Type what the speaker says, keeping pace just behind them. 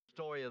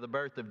story of the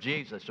birth of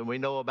Jesus. And we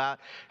know about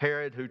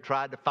Herod, who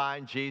tried to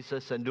find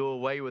Jesus and do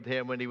away with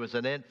him when he was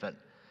an infant.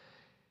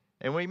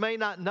 And we may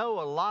not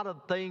know a lot of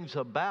things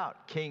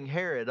about King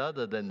Herod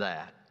other than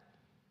that.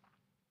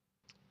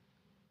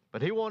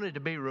 But he wanted to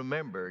be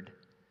remembered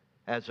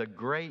as a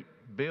great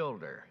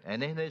builder.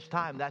 And in his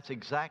time, that's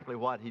exactly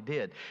what he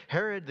did.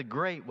 Herod the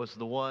Great was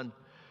the one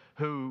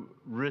who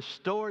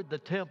restored the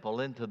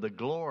temple into the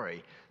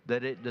glory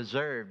that it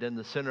deserved in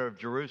the center of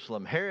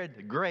Jerusalem. Herod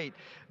the Great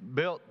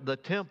built the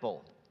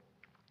temple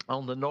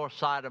on the north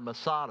side of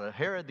Masada.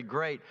 Herod the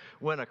Great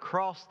went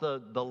across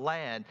the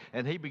land,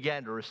 and he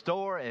began to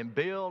restore and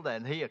build,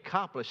 and he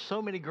accomplished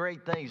so many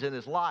great things in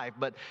his life.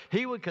 But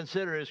he would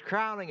consider his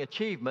crowning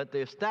achievement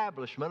the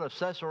establishment of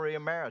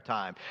Caesarea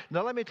Maritime.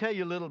 Now let me tell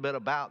you a little bit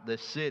about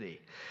this city.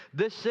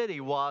 This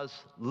city was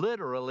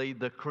literally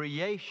the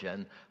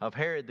creation of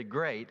Herod the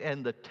Great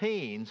and the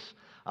teens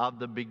of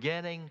the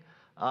beginning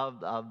of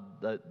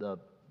the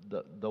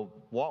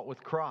walk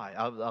with Christ,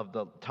 of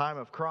the time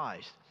of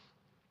Christ.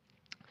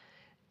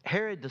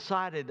 Herod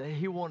decided that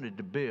he wanted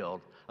to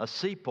build a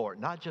seaport,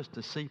 not just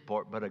a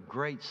seaport, but a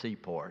great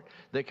seaport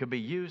that could be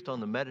used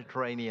on the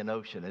Mediterranean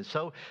Ocean. And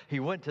so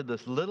he went to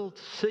this little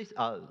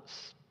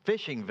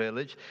fishing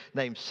village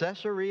named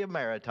Caesarea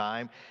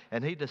Maritime,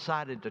 and he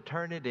decided to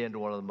turn it into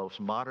one of the most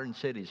modern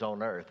cities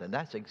on earth. And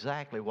that's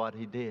exactly what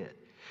he did.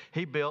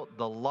 He built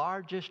the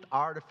largest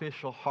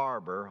artificial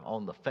harbor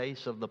on the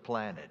face of the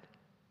planet.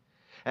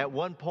 At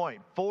one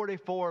point,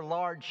 44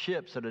 large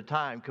ships at a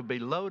time could be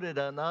loaded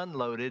and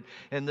unloaded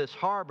in this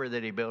harbor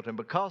that he built. And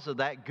because of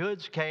that,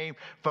 goods came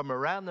from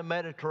around the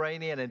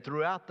Mediterranean and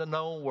throughout the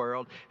known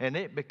world, and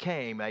it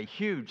became a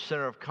huge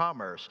center of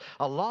commerce.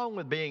 Along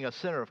with being a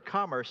center of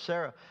commerce,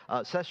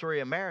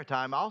 Caesarea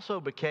Maritime also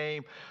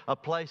became a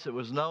place that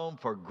was known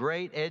for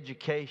great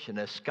education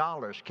as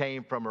scholars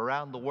came from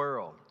around the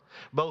world.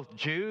 Both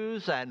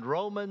Jews and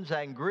Romans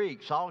and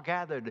Greeks all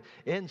gathered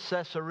in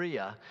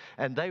Caesarea,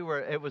 and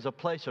it was a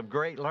place of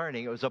great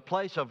learning. It was a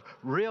place of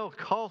real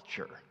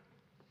culture,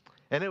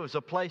 and it was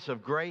a place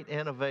of great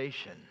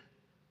innovation.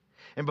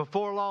 And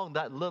before long,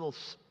 that little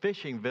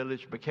fishing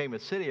village became a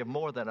city of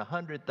more than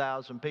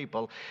 100,000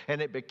 people, and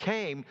it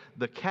became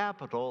the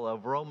capital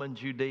of Roman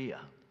Judea.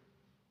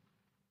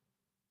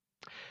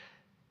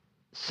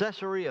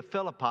 Caesarea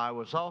Philippi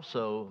was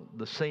also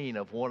the scene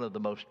of one of the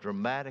most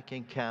dramatic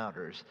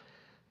encounters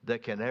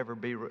that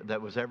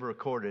was ever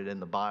recorded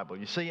in the Bible.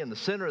 You see, in the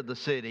center of the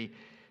city,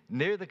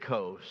 near the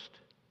coast,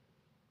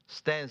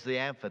 stands the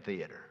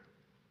amphitheater.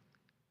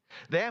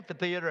 The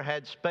amphitheater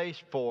had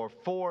space for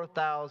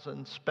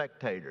 4,000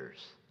 spectators.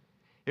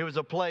 It was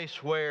a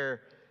place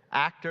where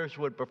actors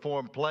would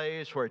perform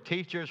plays, where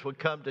teachers would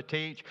come to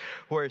teach,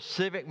 where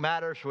civic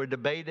matters were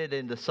debated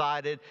and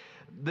decided.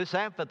 This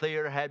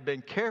amphitheater had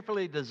been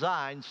carefully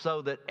designed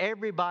so that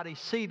everybody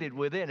seated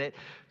within it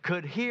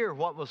could hear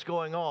what was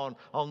going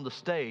on the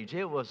stage.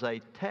 It was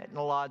a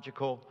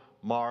technological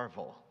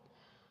marvel.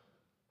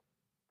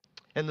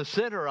 In the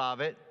center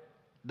of it,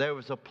 there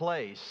was a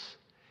place.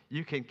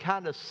 You can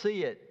kind of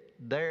see it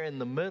there in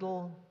the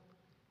middle.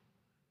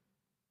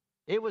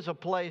 It was a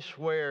place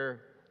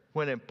where,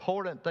 when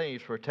important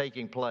things were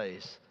taking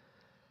place,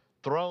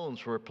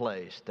 thrones were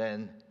placed,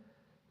 and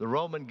the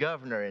Roman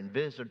governor and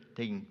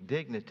visiting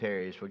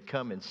dignitaries would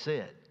come and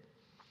sit.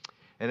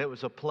 And it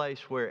was a place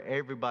where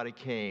everybody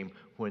came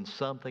when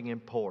something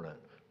important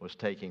was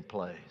taking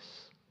place.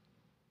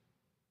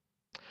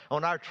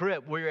 On our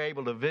trip, we were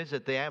able to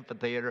visit the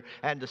amphitheater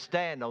and to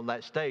stand on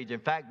that stage. In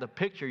fact, the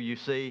picture you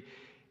see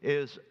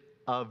is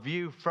a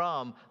view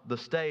from the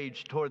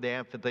stage toward the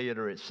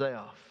amphitheater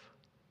itself.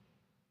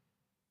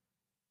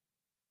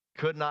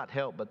 Could not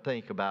help but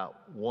think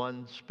about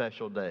one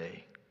special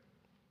day.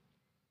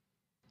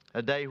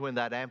 A day when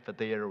that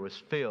amphitheater was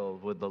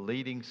filled with the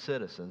leading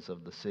citizens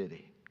of the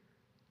city.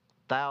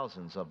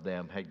 Thousands of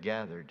them had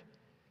gathered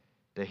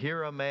to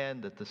hear a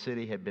man that the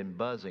city had been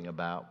buzzing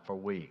about for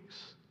weeks.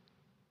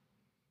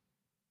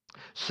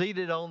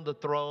 Seated on the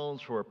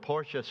thrones were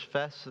Porcius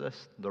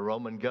Festus, the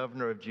Roman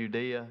governor of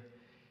Judea,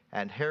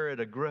 and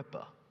Herod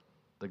Agrippa,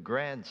 the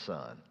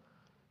grandson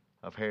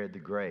of Herod the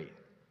Great.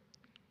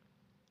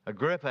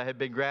 Agrippa had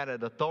been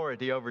granted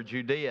authority over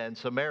Judea and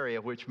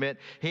Samaria, which meant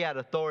he had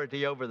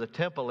authority over the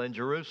temple in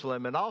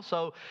Jerusalem, and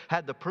also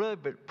had the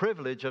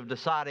privilege of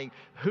deciding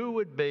who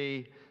would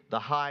be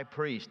the high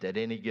priest at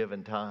any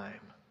given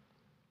time.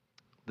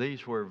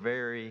 These were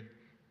very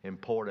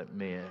important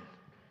men,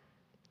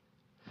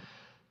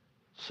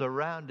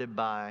 surrounded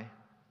by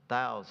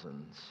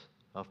thousands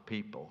of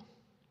people.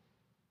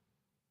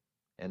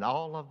 And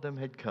all of them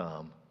had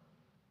come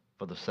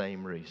for the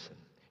same reason.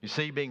 You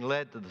see, being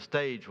led to the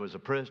stage was a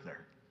prisoner,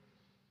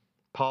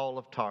 Paul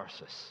of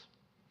Tarsus.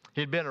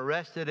 He'd been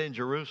arrested in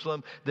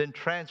Jerusalem, then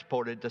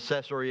transported to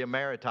Caesarea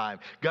Maritime.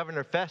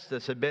 Governor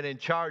Festus had been in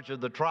charge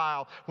of the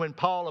trial when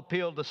Paul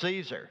appealed to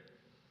Caesar,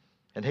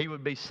 and he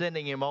would be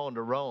sending him on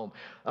to Rome.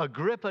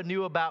 Agrippa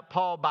knew about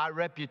Paul by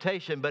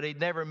reputation, but he'd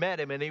never met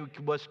him, and he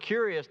was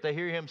curious to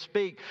hear him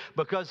speak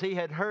because he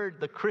had heard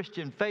the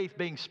Christian faith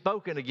being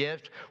spoken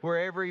against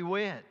wherever he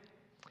went.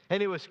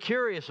 And he was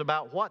curious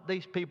about what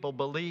these people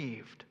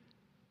believed.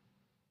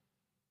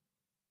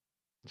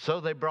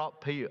 So they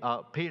brought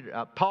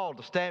Paul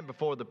to stand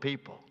before the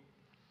people.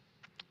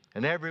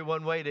 And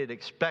everyone waited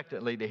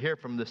expectantly to hear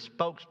from the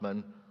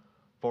spokesman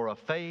for a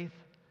faith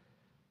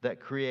that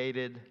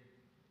created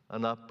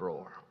an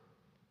uproar.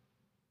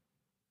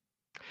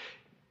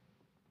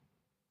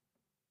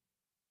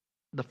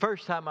 The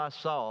first time I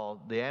saw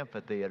the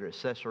amphitheater at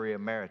Caesarea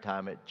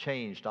Maritima, it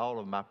changed all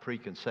of my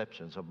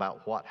preconceptions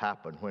about what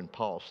happened when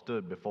Paul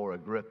stood before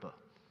Agrippa.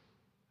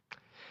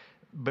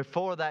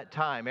 Before that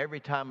time, every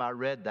time I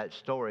read that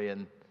story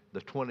in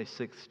the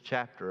 26th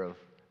chapter of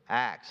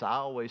Acts, I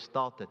always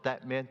thought that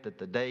that meant that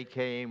the day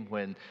came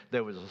when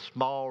there was a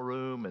small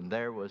room and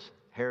there was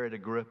Herod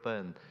Agrippa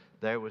and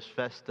there was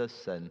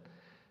Festus and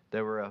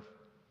there were a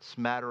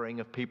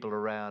smattering of people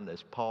around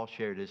as Paul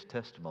shared his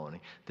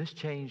testimony. This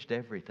changed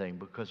everything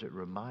because it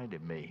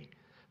reminded me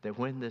that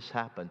when this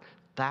happened,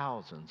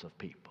 thousands of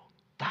people,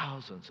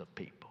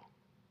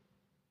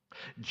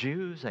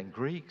 Jews and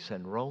Greeks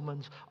and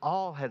Romans,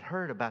 all had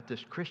heard about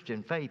this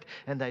Christian faith,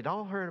 and they'd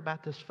all heard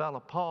about this fellow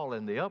Paul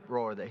and the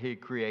uproar that he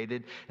had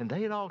created, and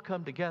they had all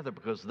come together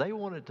because they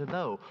wanted to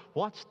know,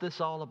 what's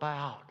this all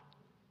about?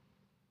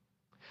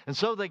 And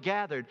so they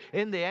gathered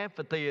in the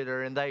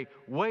amphitheater and they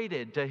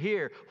waited to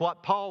hear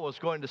what Paul was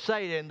going to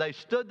say. And they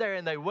stood there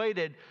and they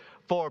waited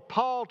for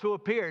Paul to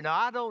appear. Now,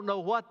 I don't know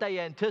what they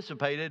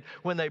anticipated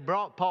when they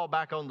brought Paul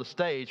back on the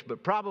stage,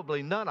 but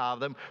probably none of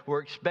them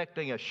were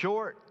expecting a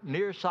short,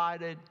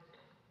 nearsighted,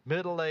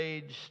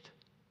 middle-aged,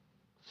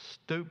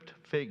 stooped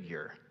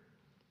figure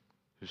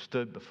who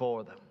stood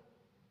before them.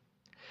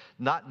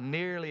 Not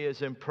nearly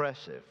as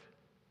impressive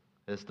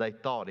as they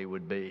thought he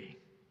would be.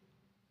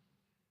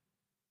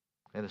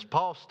 And as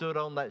Paul stood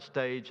on that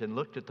stage and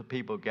looked at the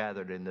people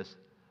gathered in this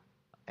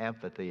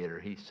amphitheater,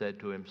 he said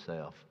to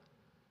himself,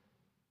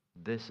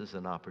 this is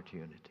an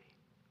opportunity.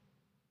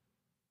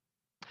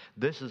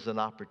 This is an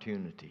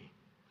opportunity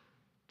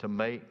to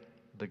make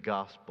the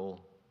gospel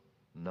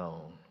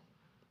known.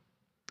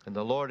 And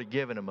the Lord had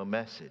given him a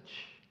message.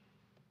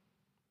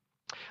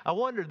 I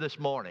wondered this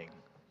morning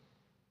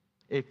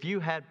if you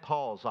had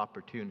Paul's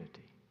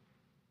opportunity.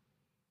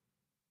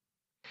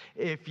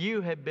 If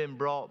you had been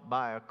brought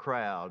by a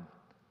crowd,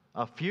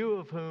 a few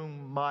of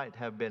whom might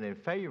have been in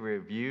favor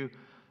of you,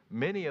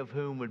 many of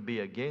whom would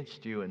be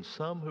against you, and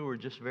some who were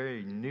just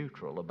very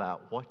neutral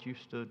about what you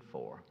stood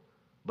for,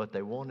 but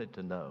they wanted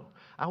to know.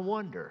 I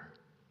wonder,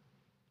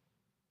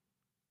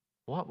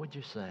 what would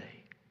you say?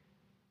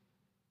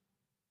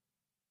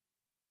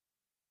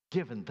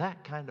 Given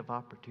that kind of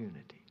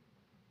opportunity,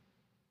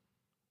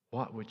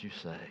 what would you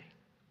say?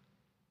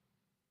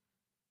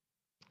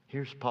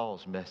 Here's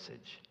Paul's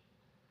message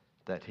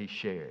that he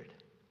shared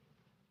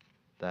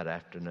that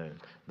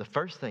afternoon. The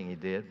first thing he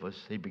did was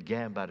he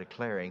began by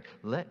declaring,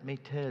 let me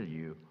tell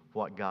you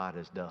what God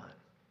has done.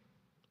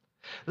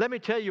 Let me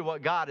tell you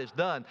what God has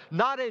done.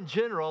 Not in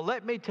general,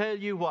 let me tell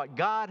you what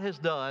God has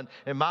done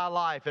in my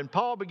life. And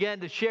Paul began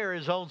to share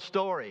his own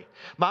story.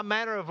 My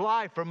manner of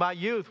life from my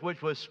youth,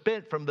 which was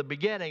spent from the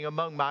beginning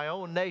among my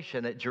own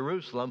nation at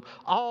Jerusalem,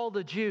 all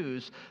the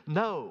Jews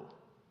know.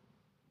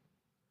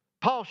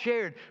 Paul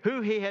shared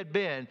who he had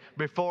been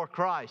before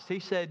Christ. He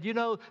said, you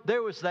know,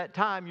 there was that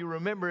time, you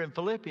remember in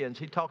Philippians,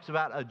 he talks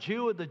about a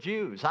Jew of the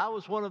Jews. I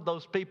was one of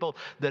those people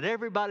that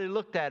everybody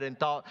looked at and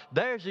thought,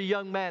 there's a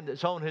young man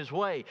that's on his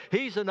way.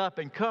 He's an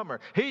up-and-comer.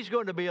 He's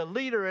going to be a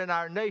leader in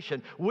our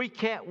nation. We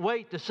can't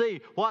wait to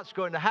see what's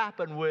going to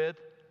happen with,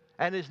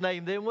 and his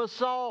name then was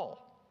Saul.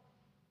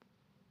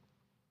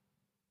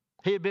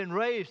 He had been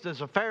raised as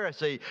a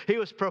Pharisee. He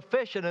was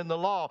proficient in the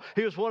law.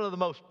 He was one of the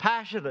most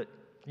passionate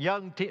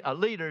young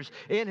leaders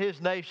in his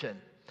nation.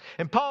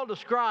 And Paul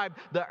described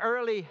the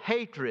early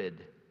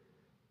hatred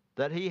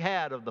that he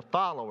had of the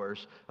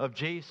followers of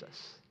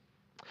Jesus.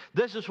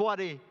 This is what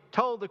he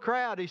told the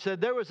crowd. He said,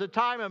 there was a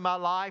time in my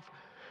life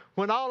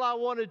when all I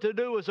wanted to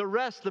do was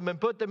arrest them and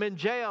put them in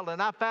jail,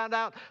 and I found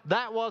out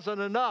that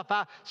wasn't enough.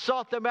 I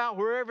sought them out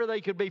wherever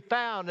they could be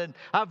found, and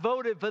I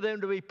voted for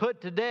them to be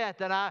put to death,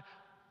 and I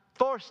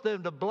forced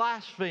them to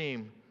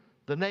blaspheme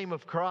the name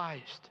of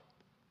Christ.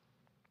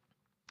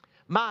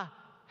 My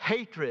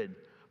hatred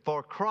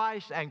for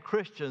Christ and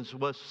Christians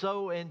was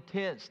so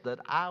intense that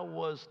I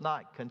was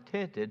not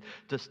contented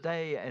to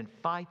stay and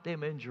fight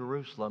them in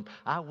Jerusalem.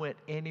 I went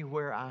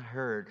anywhere I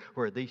heard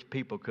where these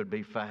people could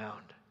be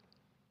found.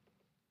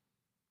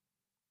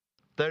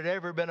 If there'd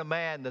ever been a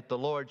man that the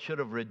Lord should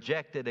have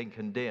rejected and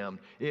condemned,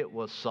 it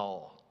was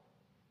Saul.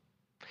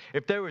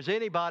 If there was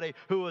anybody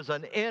who was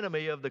an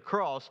enemy of the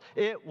cross,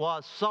 it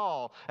was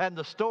Saul. And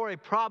the story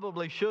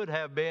probably should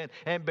have been,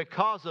 and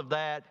because of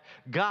that,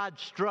 God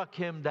struck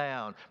him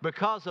down.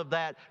 Because of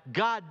that,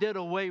 God did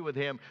away with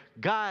him.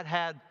 God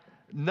had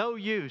no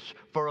use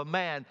for a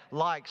man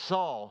like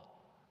Saul.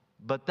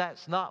 But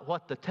that's not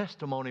what the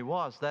testimony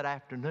was that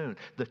afternoon.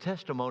 The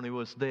testimony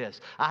was this: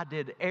 I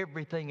did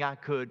everything I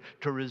could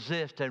to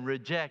resist and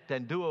reject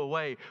and do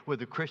away with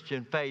the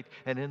Christian faith,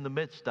 and in the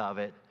midst of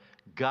it,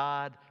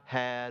 God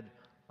had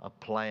a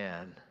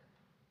plan.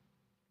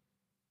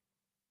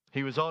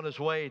 He was on his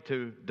way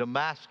to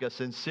Damascus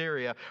in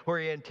Syria, where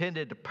he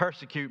intended to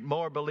persecute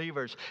more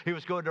believers. He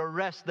was going to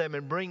arrest them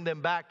and bring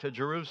them back to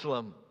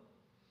Jerusalem.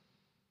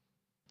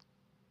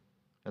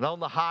 And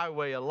on the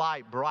highway, a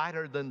light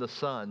brighter than the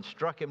sun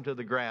struck him to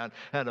the ground,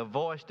 and a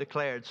voice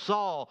declared,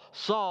 "Saul,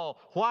 Saul,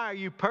 why are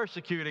you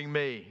persecuting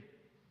me?"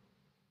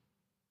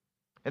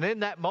 And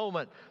in that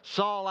moment,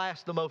 Saul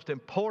asked the most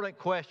important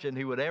question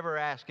he would ever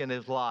ask in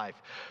his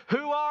life.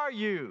 "Who are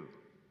you,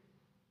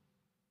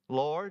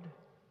 Lord?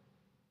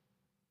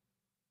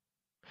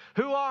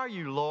 Who are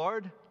you,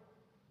 Lord?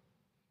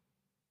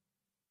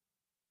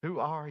 Who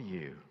are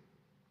you?"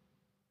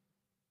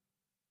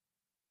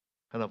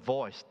 And a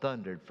voice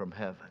thundered from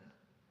heaven,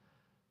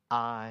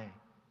 "I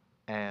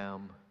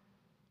am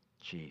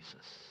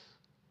Jesus."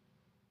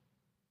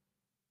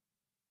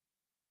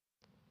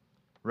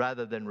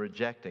 Rather than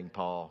rejecting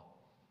Paul,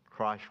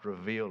 Christ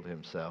revealed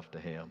himself to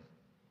him.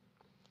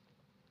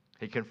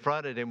 He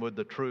confronted him with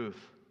the truth.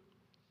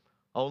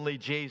 Only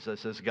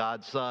Jesus is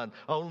God's Son.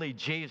 Only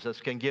Jesus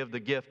can give the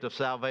gift of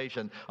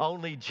salvation.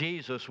 Only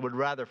Jesus would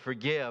rather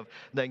forgive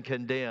than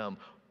condemn.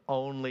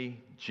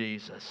 Only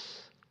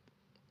Jesus.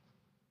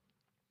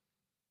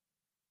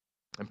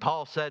 And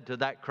Paul said to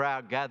that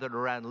crowd gathered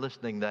around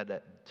listening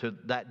to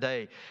that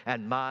day,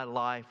 "And my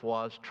life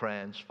was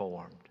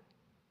transformed."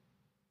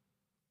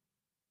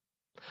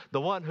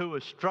 The one who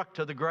was struck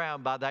to the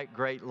ground by that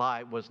great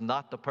light was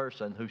not the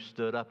person who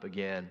stood up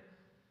again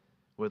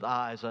with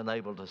eyes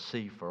unable to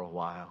see for a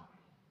while.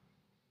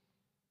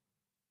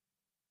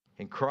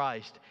 In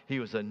Christ, he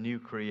was a new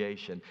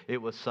creation. It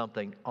was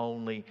something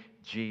only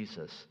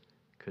Jesus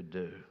could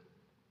do.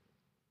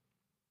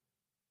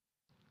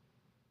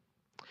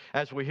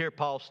 As we hear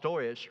Paul's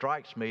story, it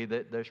strikes me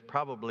that there's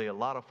probably a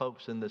lot of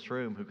folks in this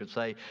room who could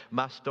say,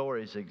 "My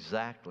story is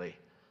exactly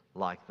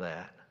like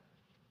that."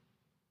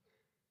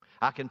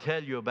 I can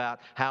tell you about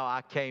how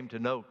I came to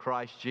know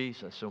Christ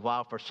Jesus. And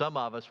while for some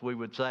of us we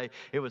would say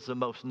it was the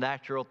most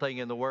natural thing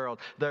in the world,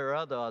 there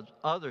are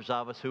others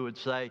of us who would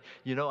say,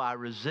 I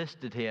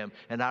resisted him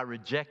and I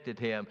rejected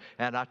him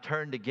and I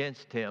turned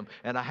against him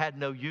and I had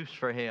no use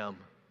for him.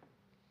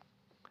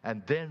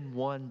 And then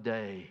one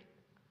day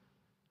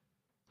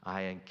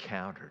I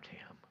encountered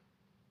him.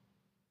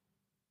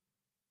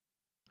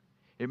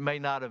 It may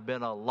not have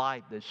been a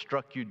light that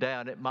struck you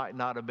down. It might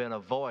not have been a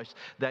voice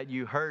that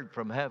you heard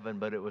from heaven,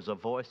 but it was a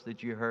voice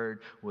that you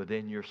heard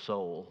within your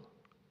soul.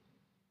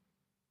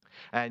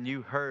 And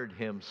you heard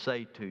him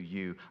say to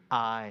you,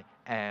 "I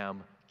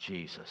am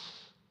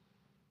Jesus.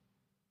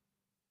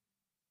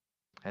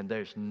 And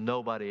there's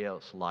nobody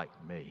else like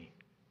me.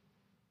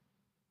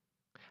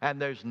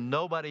 And there's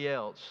nobody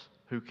else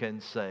who can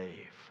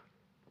save.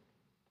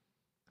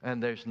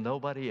 And there's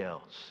nobody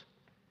else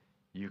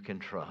you can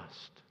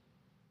trust."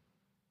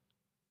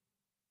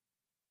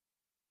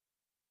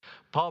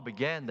 Paul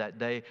began that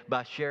day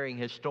by sharing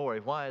his story.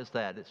 Why is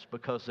that? It's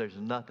because there's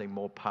nothing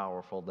more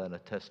powerful than a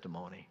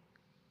testimony.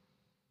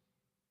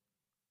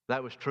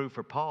 That was true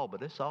for Paul,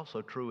 but it's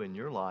also true in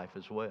your life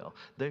as well.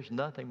 There's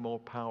nothing more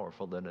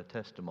powerful than a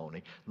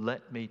testimony.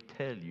 Let me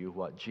tell you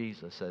what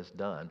Jesus has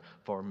done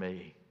for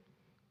me.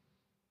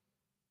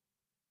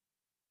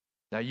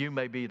 Now, you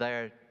may be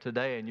there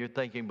today and you're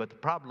thinking, but the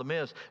problem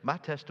is my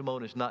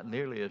testimony is not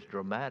nearly as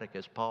dramatic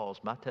as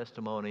Paul's. My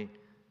testimony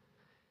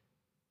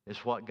is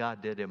what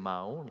God did in my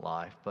own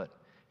life, but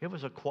it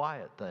was a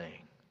quiet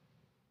thing.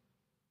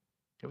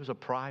 It was a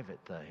private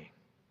thing.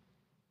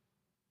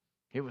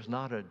 It was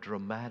not a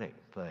dramatic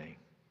thing.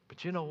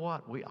 But you know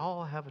what? We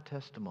all have a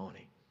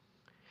testimony.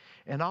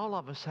 And all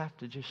of us have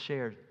to just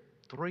share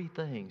 3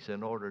 things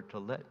in order to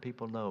let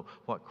people know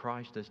what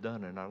Christ has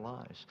done in our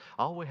lives.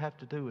 All we have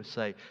to do is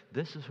say,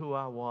 "This is who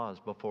I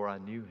was before I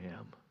knew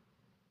him.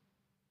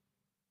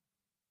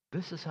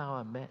 This is how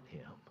I met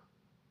him.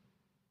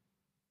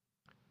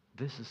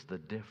 This is the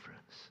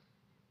difference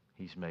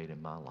he's made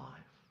in my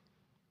life."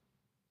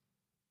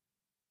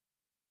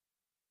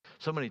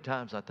 So many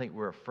times I think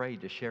we're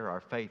afraid to share our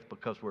faith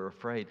because we're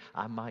afraid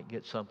I might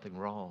get something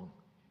wrong.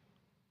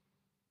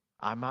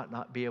 I might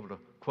not be able to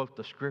quote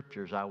the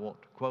scriptures I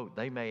want to quote.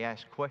 They may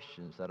ask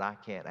questions that I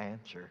can't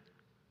answer.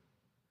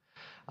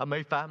 I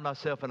may find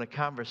myself in a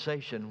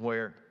conversation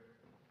where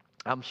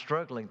I'm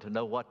struggling to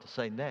know what to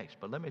say next.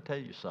 But let me tell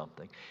you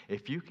something.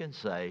 If you can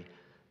say,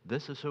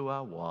 "This is who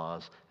I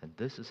was, and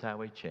this is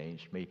how he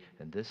changed me,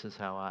 and this is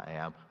how I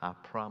am," I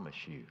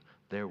promise you,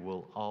 there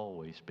will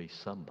always be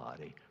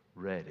somebody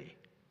ready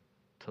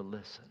to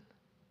listen.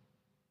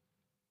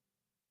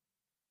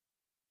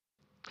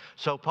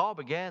 So Paul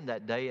began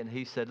that day and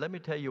he said, "Let me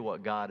tell you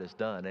what God has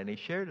done." And he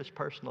shared his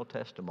personal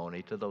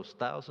testimony to those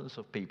thousands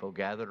of people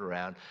gathered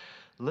around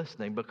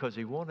listening because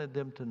he wanted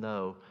them to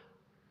know,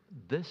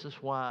 this is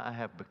why I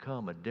have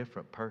become a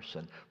different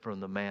person from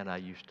the man I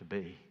used to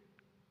be.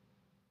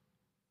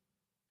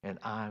 And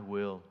I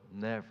will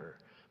never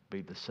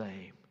be the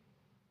same.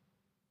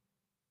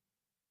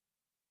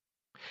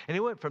 And he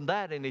went from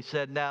that and he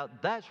said, "Now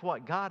that's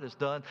what God has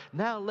done.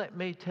 Now let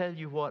me tell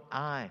you what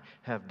I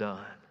have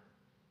done."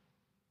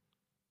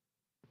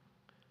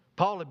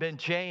 Paul had been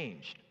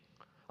changed.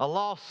 A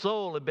lost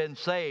soul had been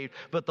saved,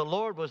 but the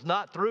Lord was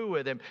not through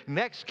with him.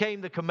 Next came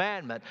the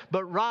commandment,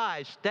 but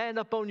rise, stand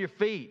up on your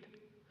feet.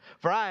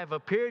 For I have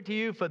appeared to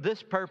you for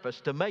this purpose,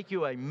 to make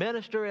you a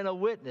minister and a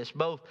witness,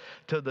 both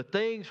to the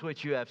things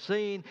which you have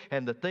seen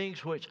and the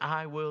things which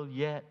I will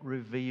yet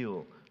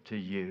reveal to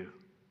you.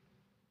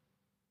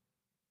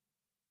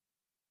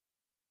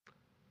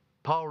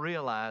 Paul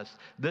realized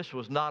this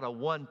was not a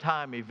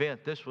one-time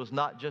event. This was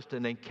not just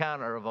an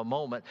encounter of a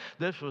moment.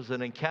 This was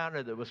an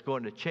encounter that was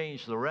going to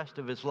change the rest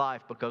of his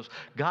life, because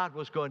God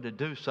was going to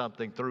do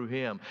something through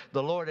him.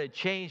 The Lord had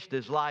changed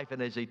his life and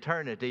his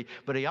eternity,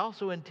 but he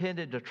also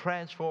intended to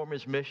transform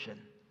his mission.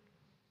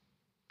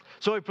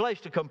 So he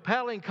placed a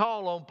compelling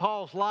call on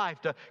Paul's life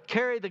to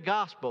carry the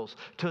Gospels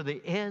to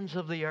the ends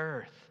of the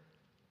earth.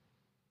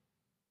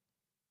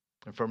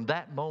 And from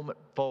that moment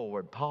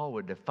forward, Paul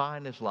would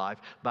define his life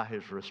by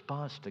his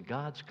response to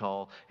God's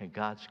call and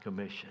God's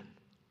commission.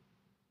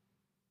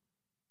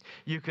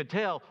 You could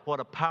tell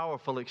what a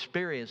powerful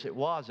experience it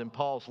was in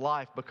Paul's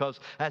life, because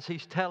as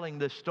he's telling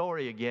this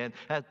story again,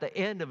 at the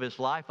end of his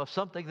life, of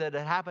something that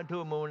had happened to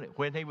him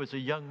when he was a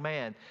young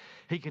man,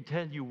 he could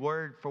tell you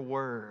word for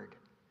word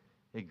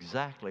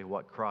exactly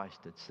what Christ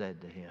had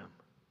said to him.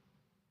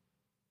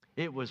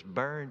 It was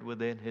burned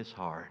within his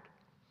heart.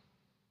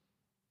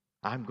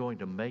 I'm going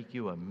to make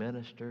you a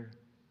minister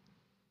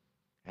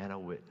and a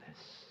witness.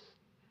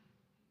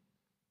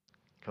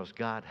 Because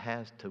God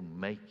has to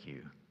make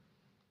you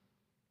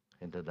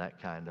into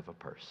that kind of a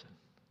person.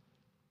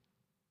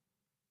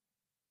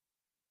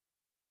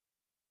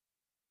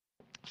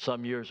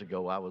 Some years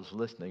ago, I was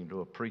listening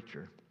to a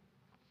preacher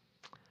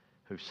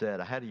who said,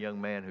 I had a young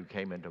man who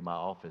came into my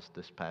office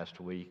this past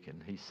week, and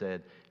he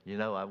said,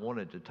 I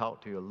wanted to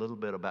talk to you a little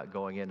bit about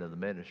going into the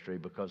ministry,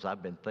 because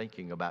I've been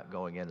thinking about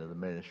going into the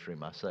ministry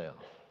myself.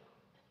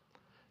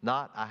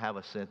 Not I have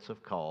a sense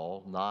of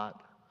call,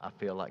 not I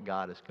feel like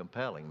God is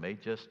compelling me,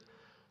 just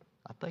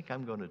I think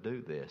I'm going to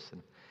do this.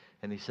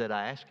 And he said,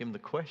 I asked him the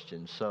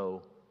question,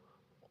 so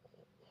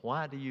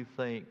why do you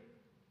think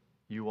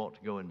you want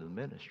to go into the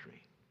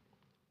ministry?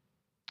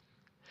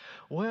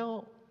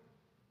 Well,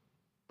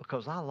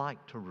 because I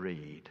like to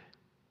read.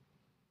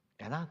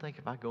 And I think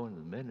if I go into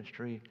the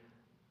ministry,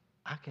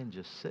 I can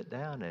just sit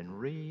down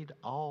and read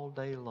all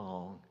day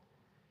long,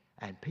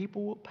 and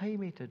people will pay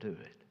me to do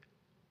it.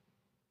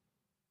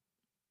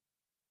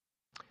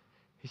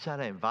 He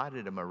said, I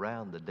invited him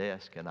around the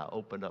desk, and I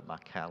opened up my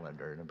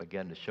calendar and I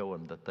began to show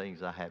him the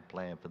things I had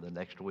planned for the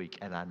next week,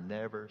 and I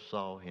never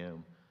saw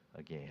him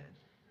again.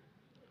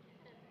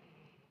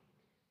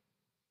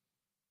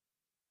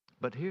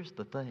 But here's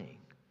the thing.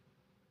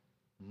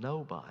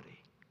 Nobody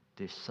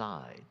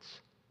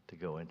decides to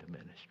go into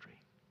ministry.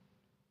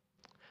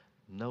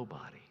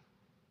 Nobody.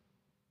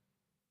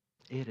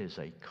 It is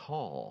a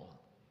call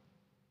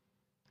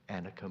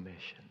and a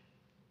commission.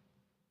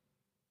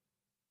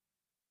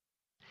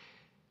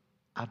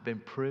 I've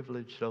been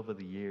privileged over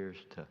the years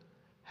to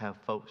have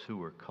folks who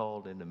were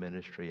called into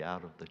ministry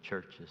out of the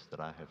churches that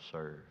I have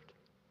served.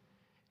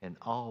 And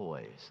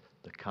always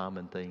the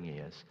common thing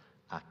is,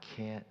 I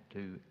can't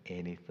do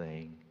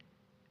anything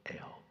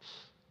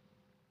else.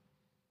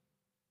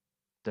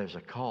 There's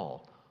a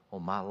call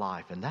on my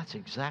life, and that's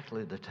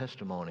exactly the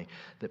testimony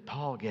that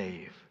Paul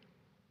gave.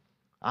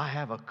 I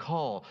have a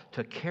call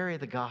to carry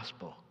the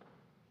gospel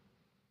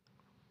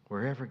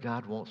wherever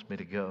God wants me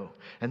to go.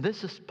 And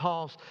this is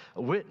Paul's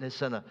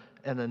witness in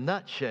a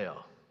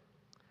nutshell.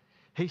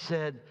 He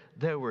said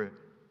there were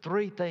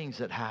three things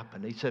that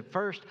happened. He said,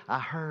 first, I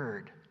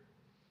heard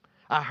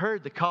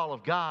the call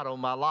of God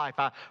on my life.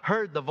 I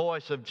heard the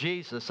voice of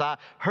Jesus. I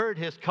heard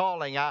his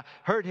calling. I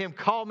heard him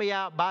call me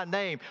out by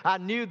name. I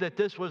knew that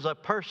this was a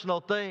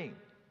personal thing.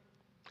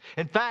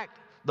 In fact,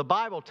 the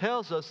Bible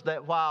tells us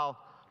that while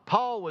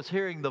Paul was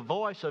hearing the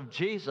voice of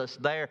Jesus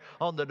there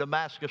on the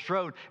Damascus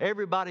Road,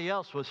 everybody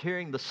else was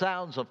hearing the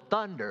sounds of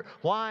thunder.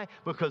 Why?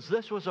 Because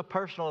this was a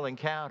personal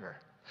encounter.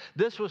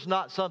 This was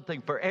not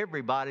something for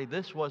everybody.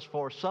 This was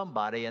for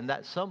somebody, and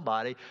that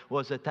somebody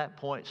was at that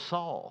point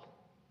Saul.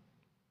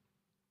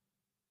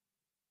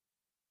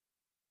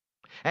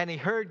 And he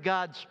heard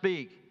God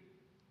speak.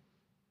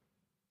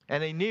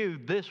 And he knew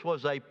this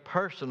was a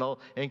personal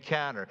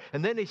encounter.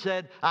 And then he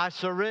said, I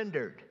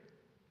surrendered.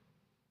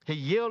 He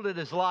yielded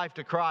his life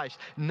to Christ.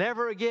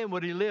 Never again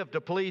would he live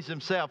to please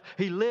himself.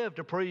 He lived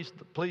to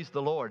please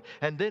the Lord.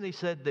 And then he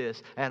said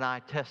this, and I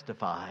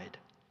testified.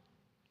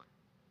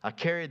 I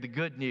carried the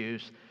good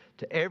news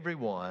to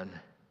everyone,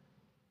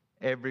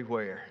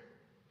 everywhere.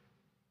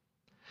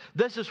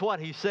 This is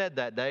what he said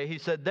that day. He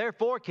said,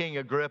 therefore, King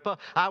Agrippa,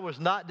 I was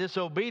not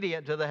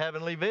disobedient to the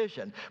heavenly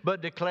vision,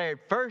 but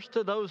declared first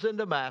to those in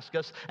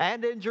Damascus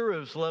and in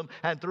Jerusalem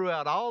and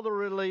throughout all the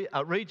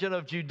region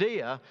of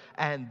Judea,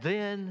 and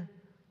then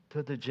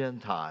to the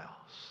Gentiles.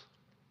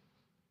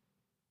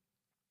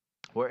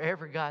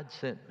 Wherever God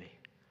sent me,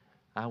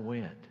 I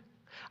went.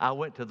 I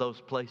went to those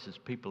places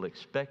people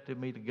expected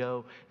me to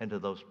go, and to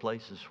those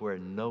places where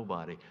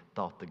nobody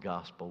thought the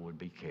gospel would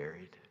be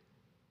carried.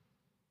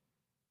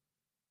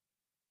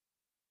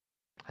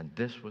 And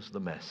this was the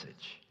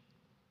message.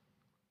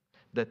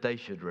 that they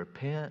should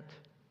repent,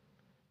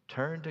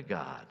 turn to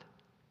God,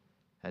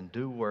 and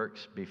do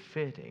works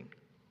befitting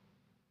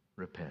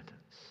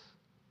repentance.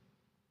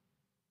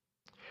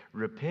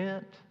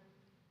 Repent,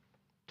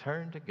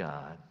 turn to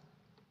God,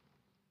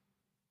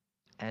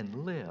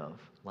 and live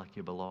like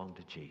you belong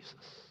to Jesus.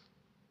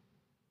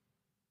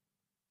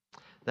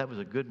 That was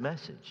a good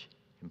message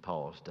in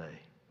Paul's day.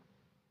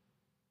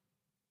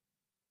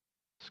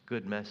 It's a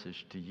good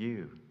message to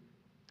you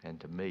and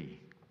to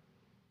me.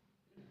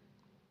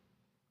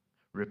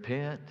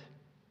 Repent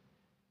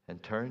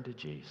and turn to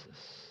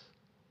Jesus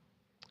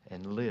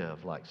and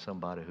live like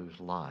somebody whose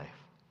life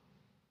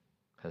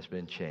has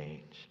been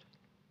changed.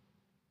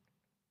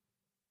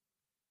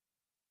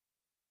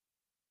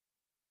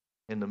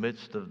 In the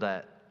midst of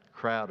that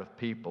crowd of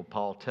people,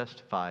 Paul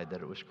testified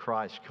that it was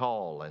Christ's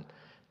call and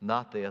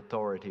not the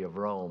authority of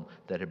Rome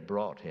that had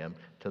brought him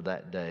to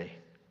that day.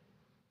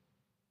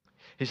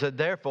 He said,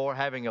 "Therefore,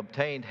 having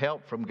obtained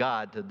help from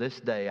God, to this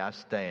day I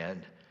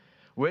stand,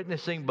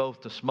 witnessing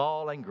both to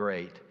small and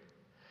great,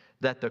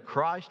 that the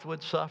Christ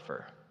would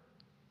suffer,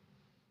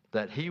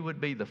 that he would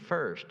be the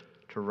first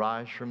to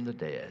rise from the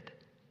dead,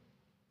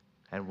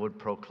 and would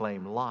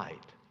proclaim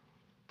light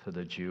to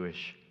the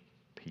Jewish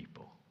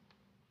people."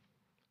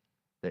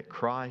 That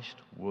Christ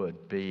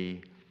would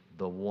be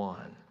the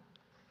one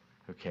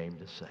who came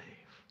to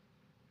save.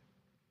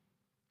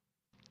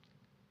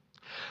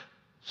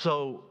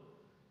 So,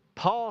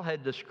 Paul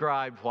had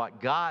described what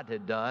God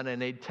had done,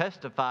 and he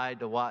testified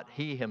to what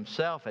he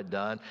himself had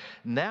done.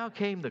 Now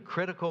came the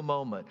critical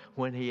moment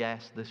when he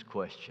asked this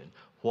question: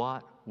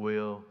 what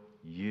will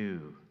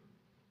you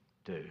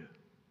do?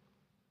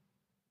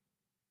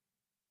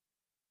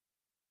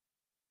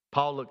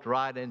 Paul looked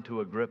right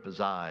into Agrippa's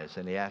eyes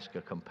and he asked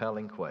a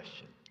compelling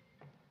question.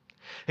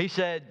 He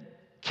said,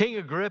 "King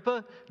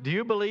Agrippa, do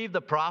you believe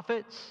the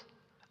prophets?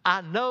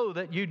 I know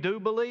that you do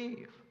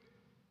believe.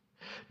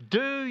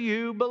 Do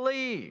you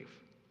believe?"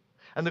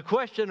 And the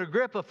question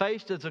Agrippa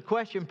faced is a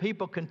question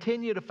people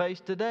continue to face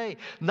today.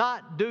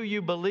 Not do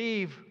you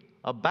believe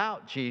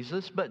about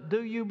Jesus, but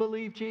do you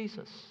believe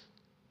Jesus?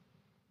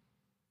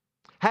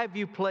 Have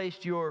you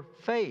placed your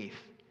faith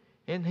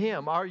in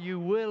Him? Are you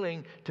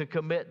willing to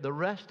commit the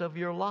rest of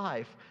your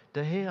life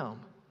to Him?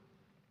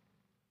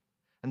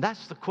 And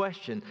that's the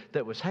question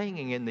that was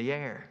hanging in the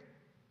air.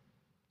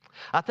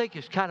 I think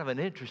it's kind of an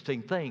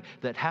interesting thing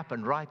that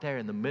happened right there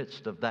in the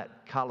midst of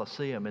that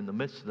Colosseum, in the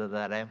midst of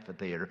that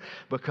amphitheater,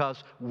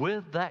 because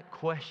with that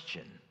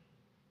question,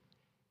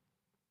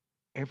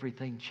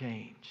 everything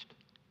changed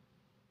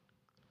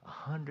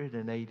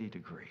 180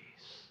 degrees.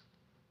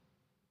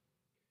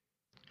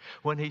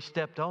 When he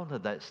stepped onto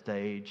that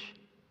stage,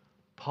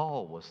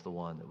 Paul was the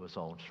one that was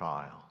on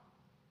trial.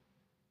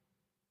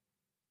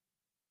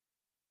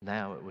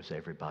 Now it was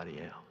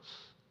everybody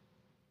else.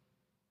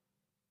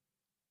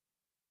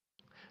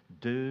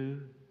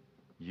 Do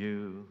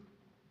you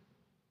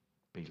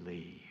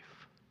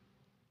believe?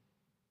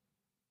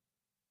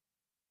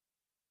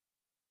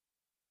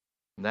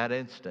 In that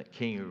instant,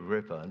 King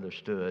Agrippa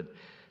understood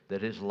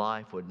that his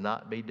life would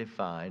not be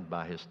defined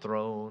by his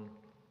throne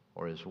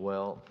or his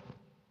wealth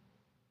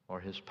or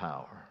his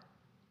power.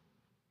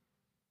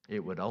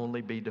 It would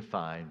only be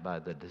defined by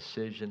the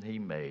decision he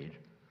made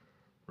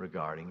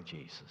regarding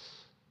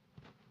Jesus.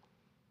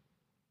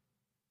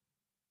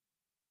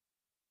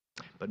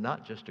 But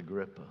not just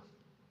Agrippa.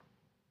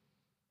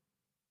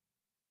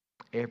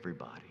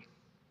 Everybody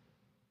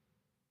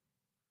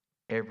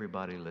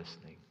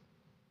listening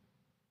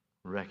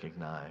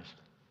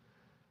recognized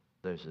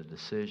there's a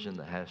decision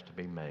that has to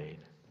be made.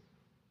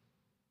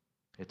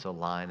 It's a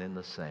line in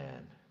the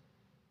sand.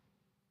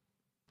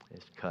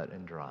 It's cut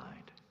and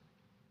dried.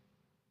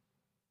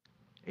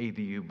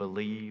 Either you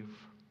believe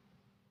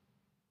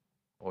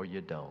or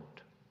you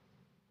don't.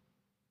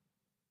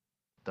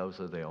 Those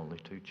are the only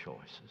two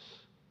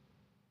choices.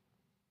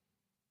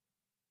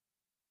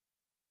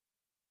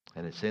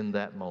 And it's in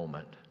that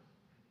moment,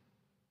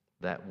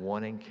 that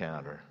one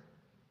encounter,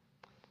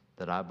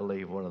 that I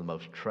believe one of the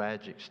most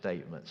tragic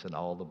statements in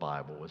all the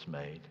Bible was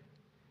made.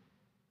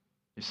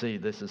 You see,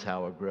 this is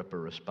how Agrippa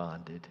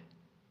responded.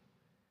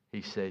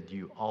 He said,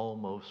 "You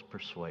almost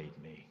persuade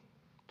me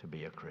to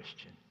be a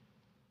Christian.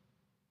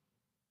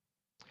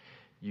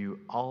 You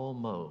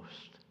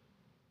almost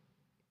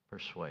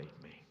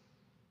persuade me."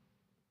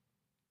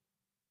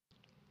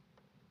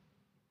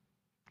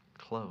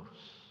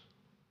 Close,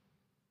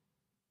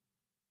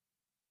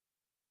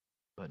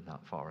 but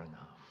not far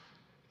enough.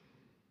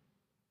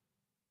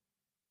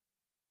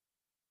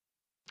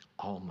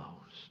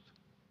 Almost.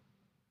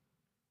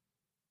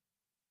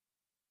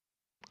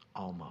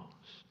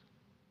 Almost.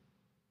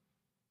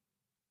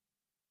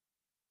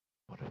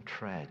 What a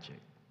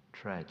tragic,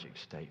 tragic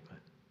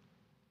statement.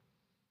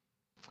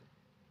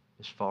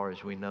 As far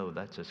as we know,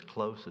 that's as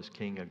close as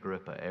King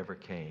Agrippa ever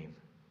came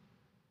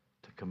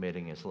to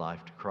committing his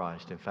life to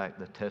Christ. In fact,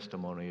 the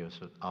testimony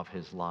of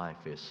his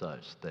life is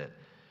such that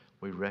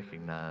we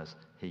recognize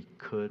he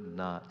could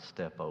not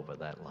step over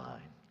that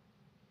line.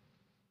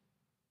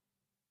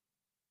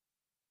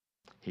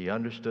 He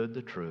understood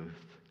the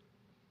truth.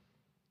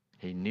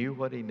 He knew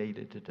what he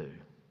needed to do.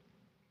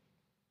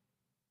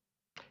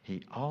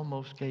 He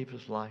almost gave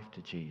his life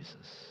to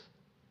Jesus,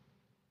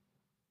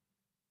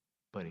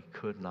 but he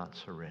could not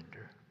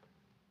surrender.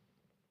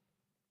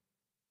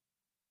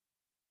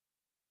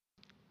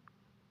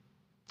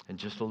 In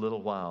just a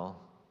little while,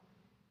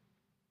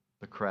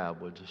 the crowd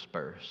would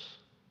disperse.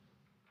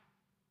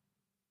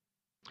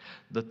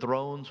 The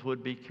thrones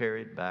would be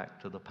carried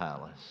back to the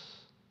palace,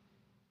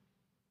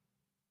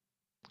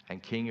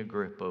 and King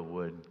Agrippa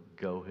would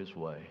go his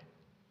way,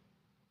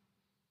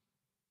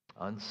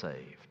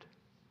 unsaved,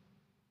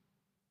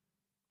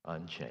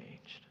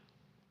 unchanged.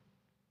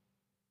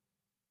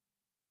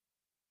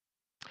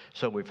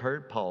 So we've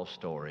heard Paul's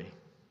story,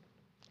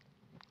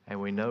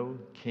 and we know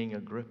King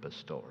Agrippa's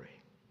story.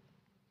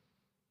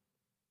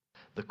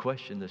 The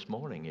question this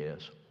morning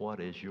is, what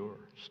is your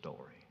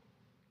story?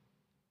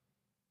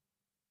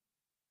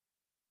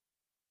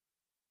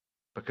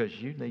 Because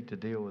you need to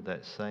deal with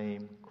that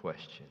same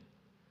question.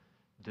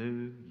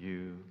 Do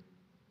you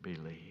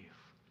believe?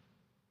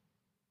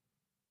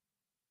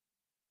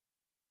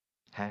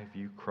 Have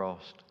you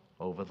crossed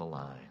over the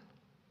line?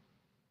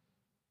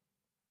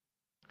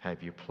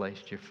 Have you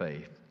placed your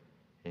faith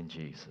in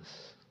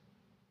Jesus?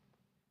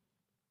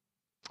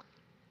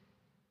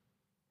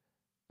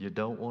 You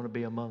don't want to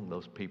be among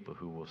those people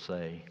who will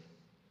say,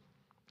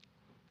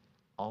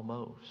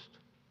 almost.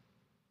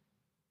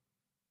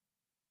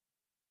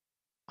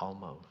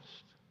 Almost.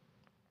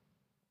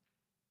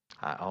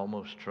 I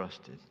almost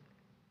trusted.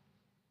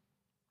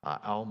 I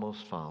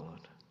almost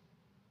followed.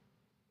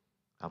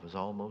 I was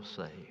almost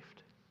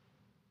saved.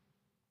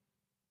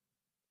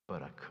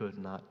 But I could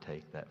not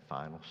take that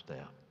final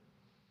step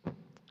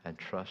and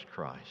trust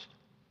Christ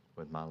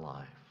with my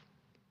life.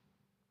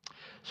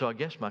 So I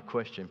guess my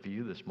question for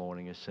you this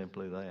morning is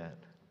simply that.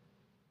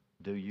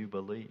 Do you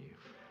believe?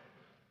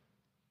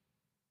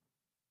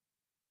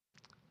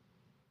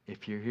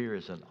 If you're here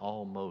as an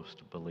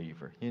almost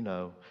believer, you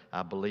know,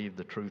 I believe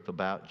the truth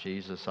about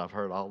Jesus. I've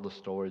heard all the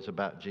stories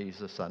about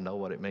Jesus. I know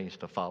what it means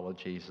to follow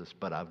Jesus,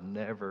 but I've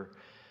never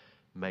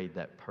made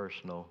that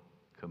personal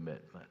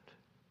commitment.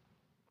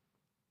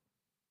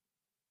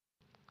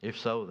 If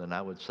so, then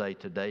I would say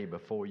today,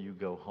 before you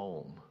go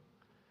home,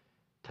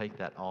 take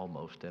that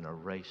almost and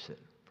erase it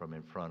from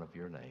in front of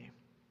your name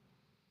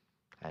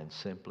and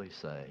simply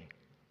say,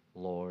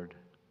 Lord,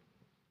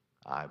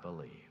 I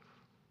believe.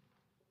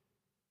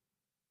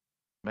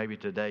 Maybe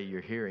today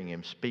you're hearing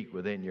him speak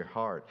within your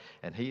heart,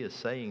 and he is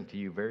saying to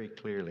you very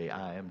clearly,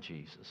 I am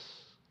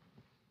Jesus.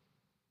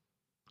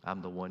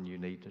 I'm the one you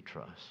need to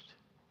trust.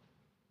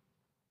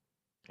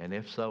 And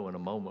if so, in a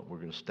moment we're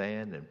going to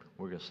stand and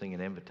we're going to sing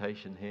an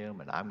invitation hymn,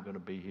 and I'm going to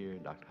be here,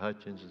 and Dr.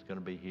 Hutchins is going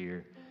to be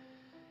here,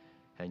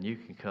 and you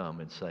can come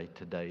and say,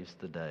 today's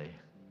the day.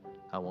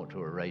 I want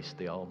to erase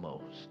the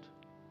almost.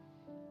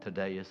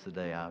 Today is the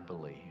day I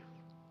believe.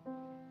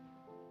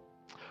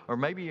 Or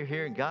maybe you're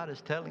here and God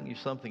is telling you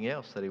something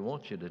else that he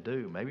wants you to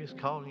do. Maybe he's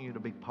calling you to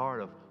be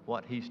part of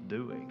what he's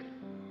doing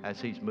as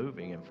he's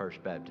moving in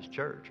First Baptist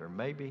Church. Or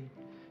maybe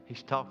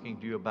he's talking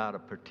to you about a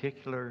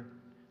particular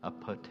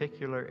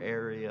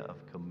area of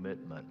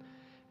commitment,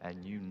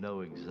 and you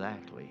know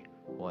exactly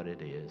what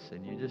it is.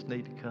 And you just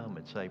need to come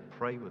and say,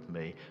 pray with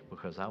me,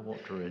 because I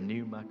want to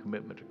renew my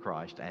commitment to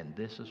Christ, and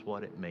this is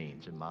what it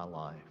means in my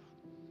life.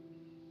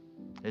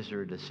 Is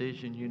there a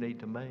decision you need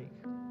to make?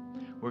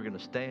 We're going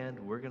to stand,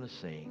 we're going to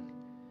sing.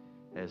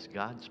 As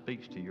God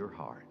speaks to your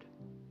heart,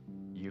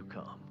 you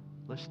come.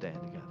 Let's stand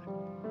together.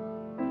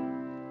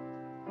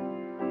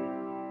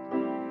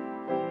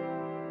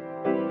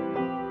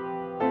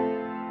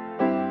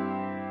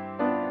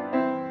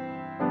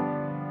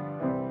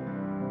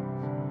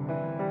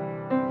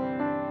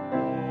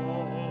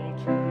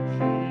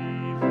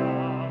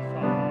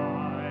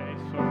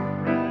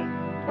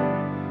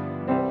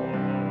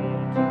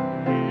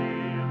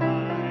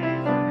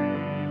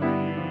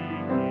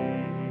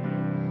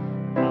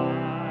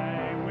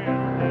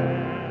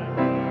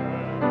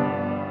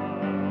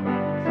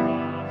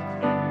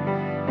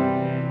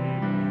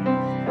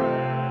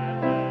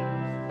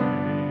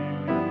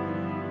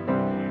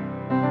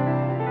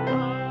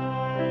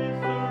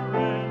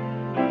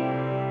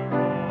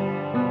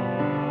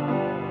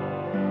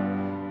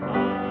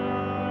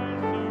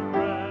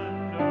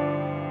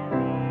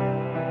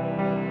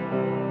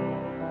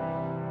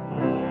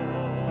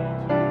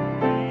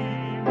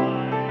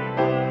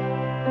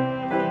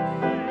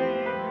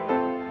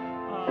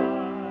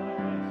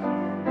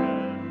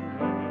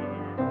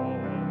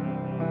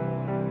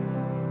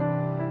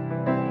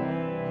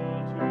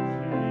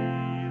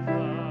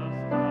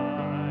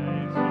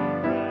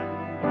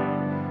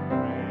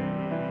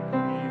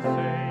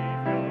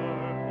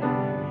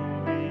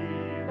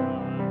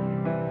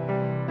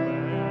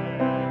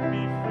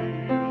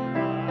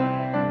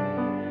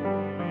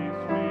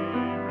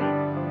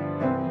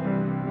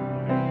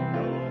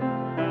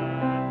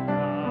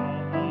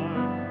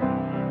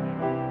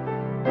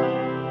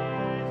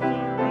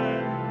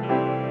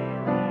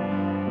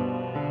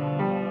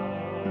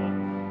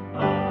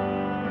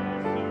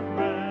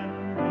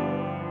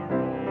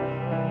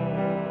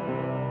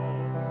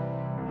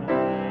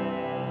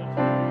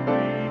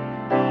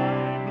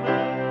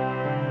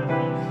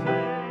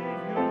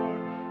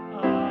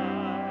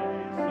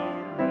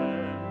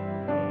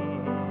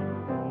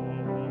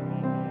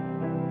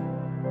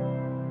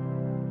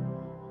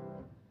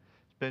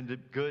 been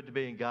good to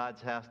be in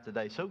God's house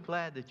today. So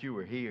glad that you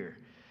were here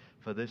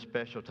for this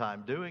special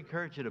time. Do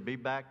encourage you to be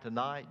back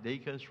tonight.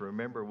 Deacons,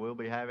 remember, we'll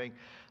be having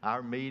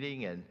our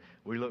meeting, and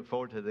we look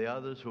forward to the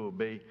others who will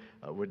be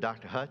with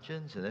Dr.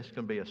 Hutchins, and it's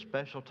going to be a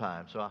special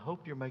time. So I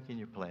hope you're making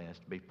your plans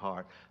to be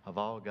part of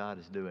all God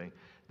is doing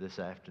this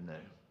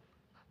afternoon.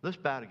 Let's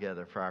bow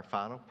together for our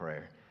final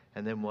prayer,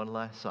 and then one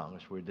last song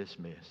as we're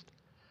dismissed.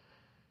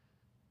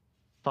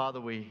 Father,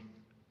 we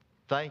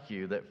thank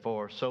you that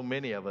for so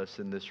many of us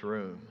in this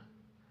room,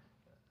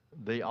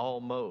 the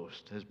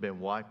almost has been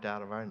wiped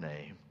out of our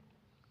name.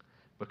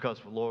 Because,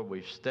 Lord,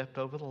 we've stepped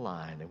over the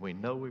line and we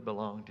know we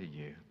belong to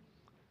you.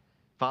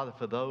 Father,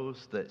 for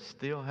those that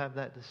still have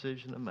that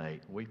decision to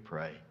make, we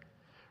pray,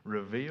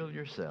 reveal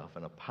yourself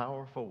in a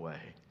powerful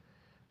way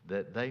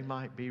that they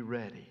might be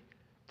ready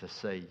to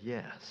say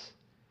yes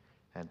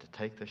and to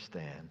take their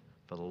stand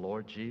for the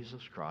Lord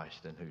Jesus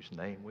Christ, in whose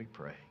name we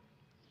pray.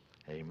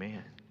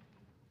 Amen.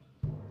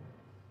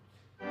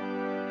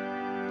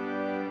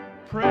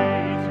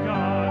 Praise